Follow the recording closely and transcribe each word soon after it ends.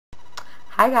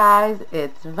Hi guys,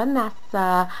 it's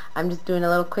Vanessa. I'm just doing a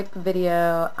little quick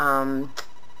video.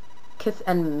 Kiss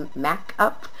and Mac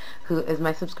up, who is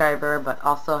my subscriber but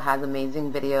also has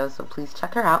amazing videos, so please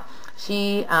check her out.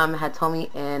 She had told me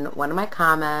in one of my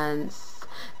comments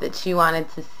that she wanted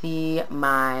to see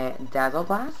my Dazzle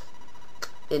Glass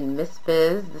in Miss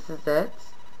Fizz. This is it.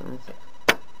 Let me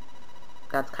see.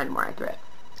 That's kind of more accurate.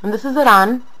 And this is it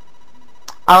on.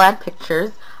 I'll add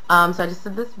pictures. So I just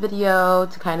did this video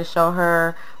to kind of show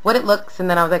her what it looks, and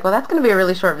then I was like, well, that's going to be a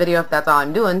really short video if that's all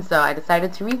I'm doing, so I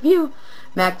decided to review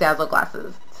MAC Dazzle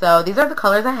glasses. So these are the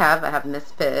colors I have. I have Miss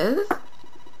Fizz.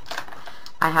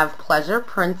 I have Pleasure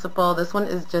Principle. This one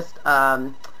is just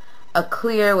a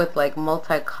clear with like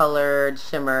multicolored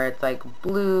shimmer. It's like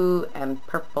blue and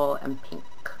purple and pink.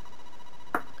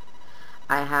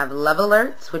 I have Love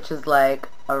Alerts, which is like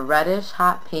a reddish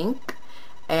hot pink.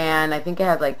 And I think it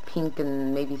has like pink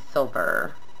and maybe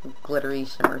silver glittery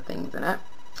shimmer things in it.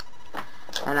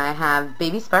 And I have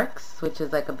Baby Sparks, which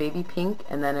is like a baby pink,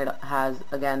 and then it has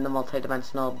again the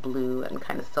multi-dimensional blue and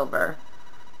kind of silver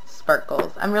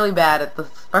sparkles. I'm really bad at the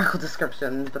sparkle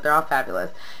descriptions, but they're all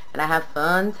fabulous. And I have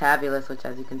Fun-tabulous, which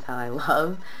as you can tell I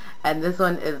love. And this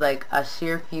one is like a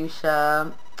sheer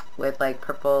fuchsia with like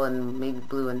purple and maybe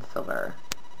blue and silver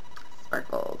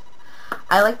sparkles.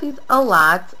 I like these a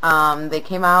lot. They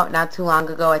came out not too long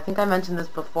ago. I think I mentioned this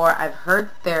before. I've heard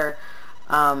they're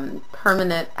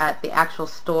permanent at the actual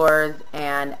stores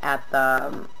and at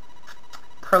the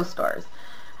pro stores.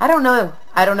 I don't know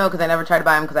because I never tried to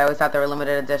buy them because I always thought they were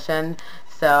limited edition.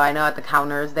 So I know at the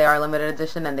counters they are limited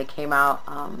edition, and they came out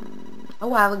a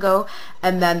while ago,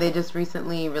 and then they just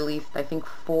recently released I think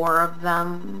 4 of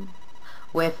them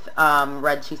with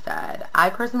red, she said. I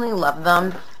personally love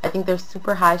them. I think they're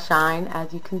super high shine,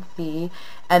 as you can see,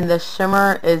 and the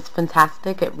shimmer is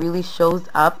fantastic. It really shows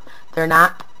up. They're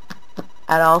not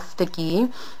at all sticky.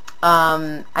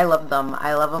 I love them.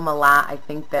 I love them a lot. I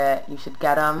think that you should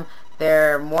get them.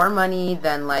 They're more money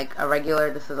than like a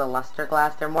regular, this is a luster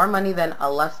glass. They're more money than a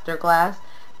luster glass,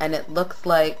 and it looks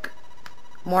like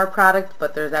more product,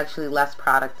 but there's actually less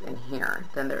product in here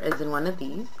than there is in one of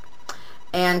these.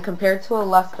 And compared to a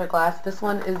luster glass, this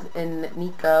one is in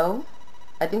Nico.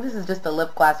 I think this is just a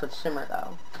lip glass with shimmer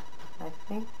though. I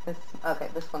think this, okay,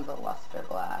 this one's a luster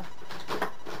glass.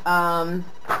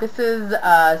 This is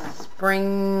a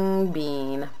Spring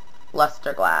Bean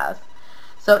luster glass.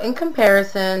 So in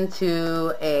comparison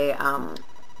to a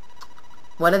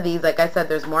one of these, like I said,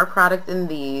 there's more product in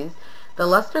these. The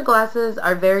luster glasses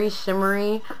are very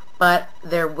shimmery, but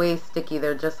they're way sticky.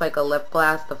 They're just like a lip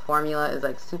gloss. The formula is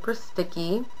like super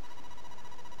sticky.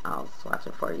 I'll swatch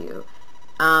it for you.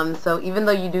 So even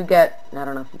though you do get, I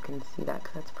don't know if you can see that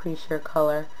because that's pretty sheer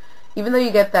color. Even though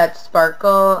you get that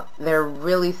sparkle, they're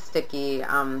really sticky.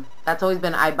 That's always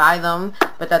been, I buy them,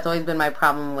 but that's always been my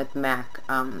problem with MAC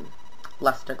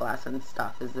luster glass and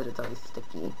stuff, is that it's always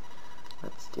sticky.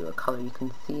 Let's do a color you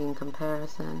can see in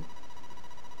comparison.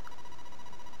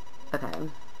 Okay.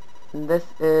 This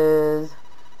is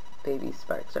Baby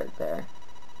Sparks right there.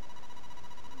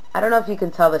 I don't know if you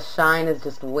can tell, the shine is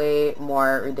just way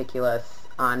more ridiculous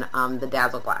on the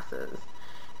Dazzle glasses.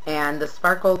 And the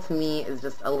sparkle to me is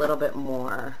just a little bit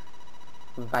more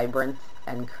vibrant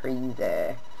and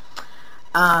crazy.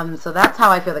 So that's how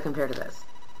I feel they compare to this.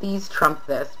 These trump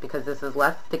this because this is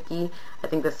less sticky. I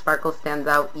think the sparkle stands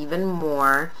out even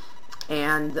more.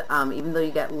 And even though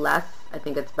you get less, I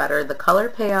think it's better. The color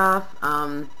payoff,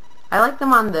 I like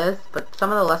them on this, but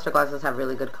some of the luster glasses have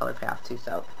really good color payoff too,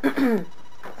 so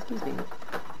excuse me.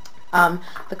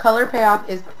 The color payoff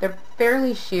is, they're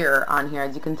fairly sheer on here,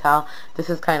 as you can tell. This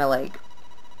is kind of like,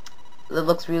 it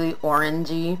looks really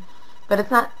orangey, but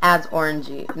it's not as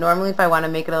orangey. Normally if I want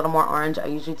to make it a little more orange, I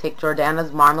usually take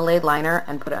Jordana's Marmalade liner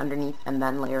and put it underneath and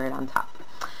then layer it on top.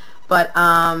 But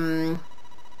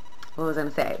what was I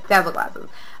going to say? Dazzle glasses.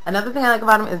 Another thing I like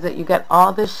about them is that you get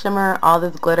all this shimmer, all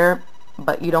this glitter,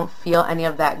 but you don't feel any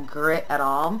of that grit at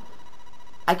all.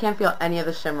 I can't feel any of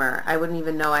the shimmer. I wouldn't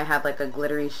even know I had like a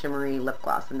glittery, shimmery lip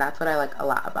gloss, and that's what I like a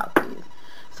lot about these.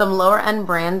 Some lower end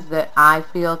brands that I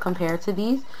feel compare to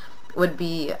these would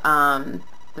be the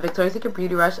Victoria's Secret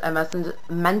Beauty Rush. I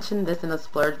mentioned this in the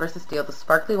Splurge versus Steal. The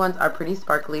sparkly ones are pretty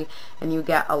sparkly, and you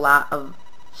get a lot of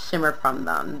shimmer from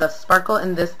them. The sparkle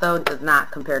in this though does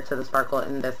not compare to the sparkle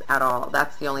in this at all.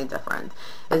 That's the only difference,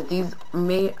 is these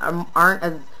aren't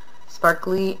as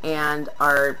sparkly and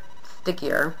are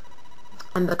stickier,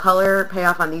 and the color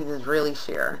payoff on these is really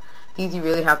sheer. These you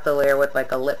really have to layer with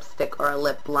like a lipstick or a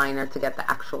lip liner to get the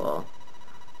actual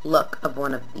look of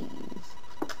one of these.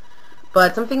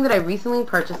 But something that I recently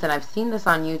purchased, and I've seen this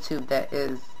on YouTube, that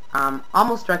is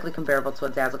almost directly comparable to a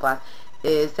Dazzle Glass,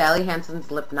 is Sally Hansen's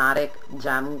Lipnotic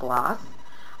Gem Gloss.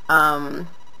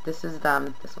 This is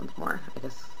this one's more, I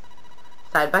guess,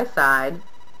 side by side.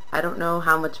 I don't know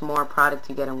how much more product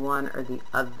you get in one or the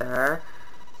other.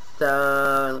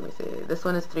 So let me see. This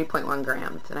one is 3.1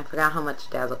 grams, and I forgot how much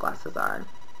Dazzle Glasses are.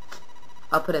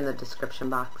 I'll put it in the description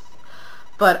box.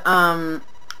 But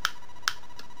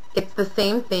it's the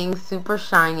same thing, super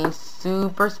shiny,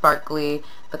 super sparkly.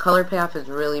 The color payoff is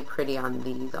really pretty on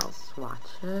these. I'll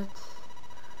swatch it.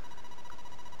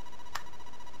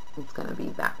 It's gonna be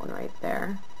that one right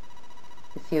there.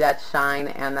 You see that shine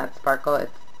and that sparkle?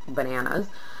 It's bananas.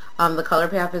 The color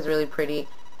payoff is really pretty.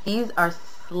 These are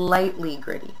slightly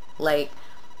gritty, like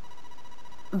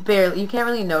barely. You can't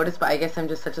really notice, but I guess I'm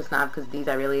just such a snob because these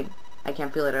I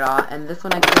can't feel it at all. And this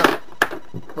one I feel,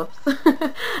 whoops.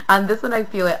 On this one I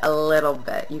feel it a little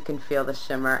bit. You can feel the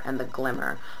shimmer and the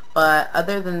glimmer. But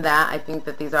other than that, I think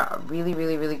that these are a really,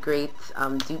 really, really great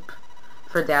dupe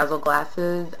for Dazzle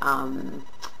Glasses.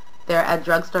 They're at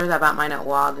drugstores. I bought mine at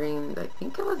Walgreens. I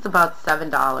think it was about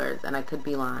 $7, and I could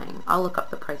be lying. I'll look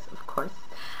up the price, of course.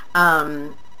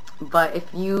 But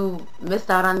if you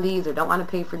missed out on these or don't want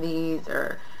to pay for these,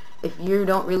 or if you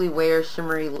don't really wear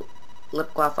shimmery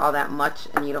lip gloss all that much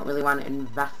and you don't really want to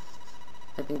invest,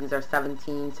 I think these are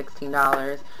 $17,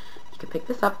 $16. You could pick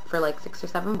this up for like $6 or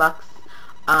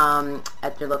 $7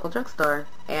 at your local drugstore.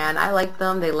 And I like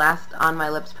them. They last on my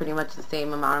lips pretty much the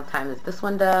same amount of time as this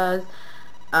one does.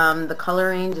 The color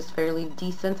range is fairly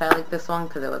decent. I like this one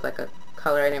because it was like a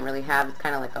color I didn't really have. It's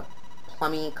kind of like a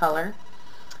plummy color.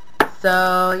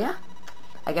 So yeah,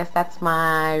 I guess that's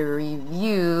my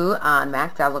review on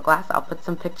MAC Dazzle Glass. I'll put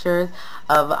some pictures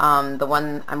of the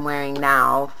one I'm wearing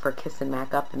now for Kiss and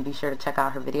MAC up, and be sure to check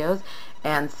out her videos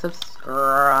and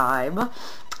subscribe.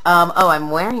 Oh, I'm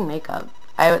wearing makeup.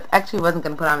 I actually wasn't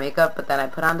going to put on makeup, but then I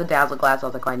put on the Dazzle Glass. I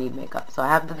was like, oh, I need makeup. So I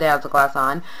have the Dazzle Glass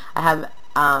on. I have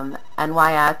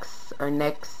NYX or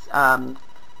NYX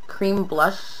cream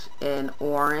blush in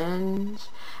orange,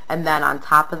 and then on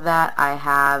top of that I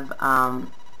have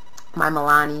my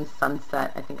Milani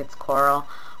Sunset, I think it's coral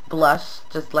blush,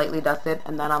 just lightly dusted.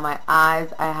 And then on my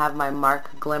eyes I have my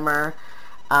Mark Glimmer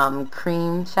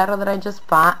cream shadow that I just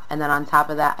bought, and then on top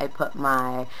of that I put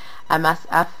my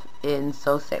MSF in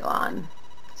So Ceylon.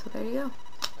 So there you go.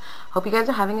 Hope you guys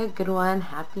are having a good one.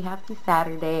 Happy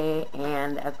Saturday,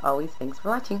 and as always, thanks for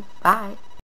watching. Bye.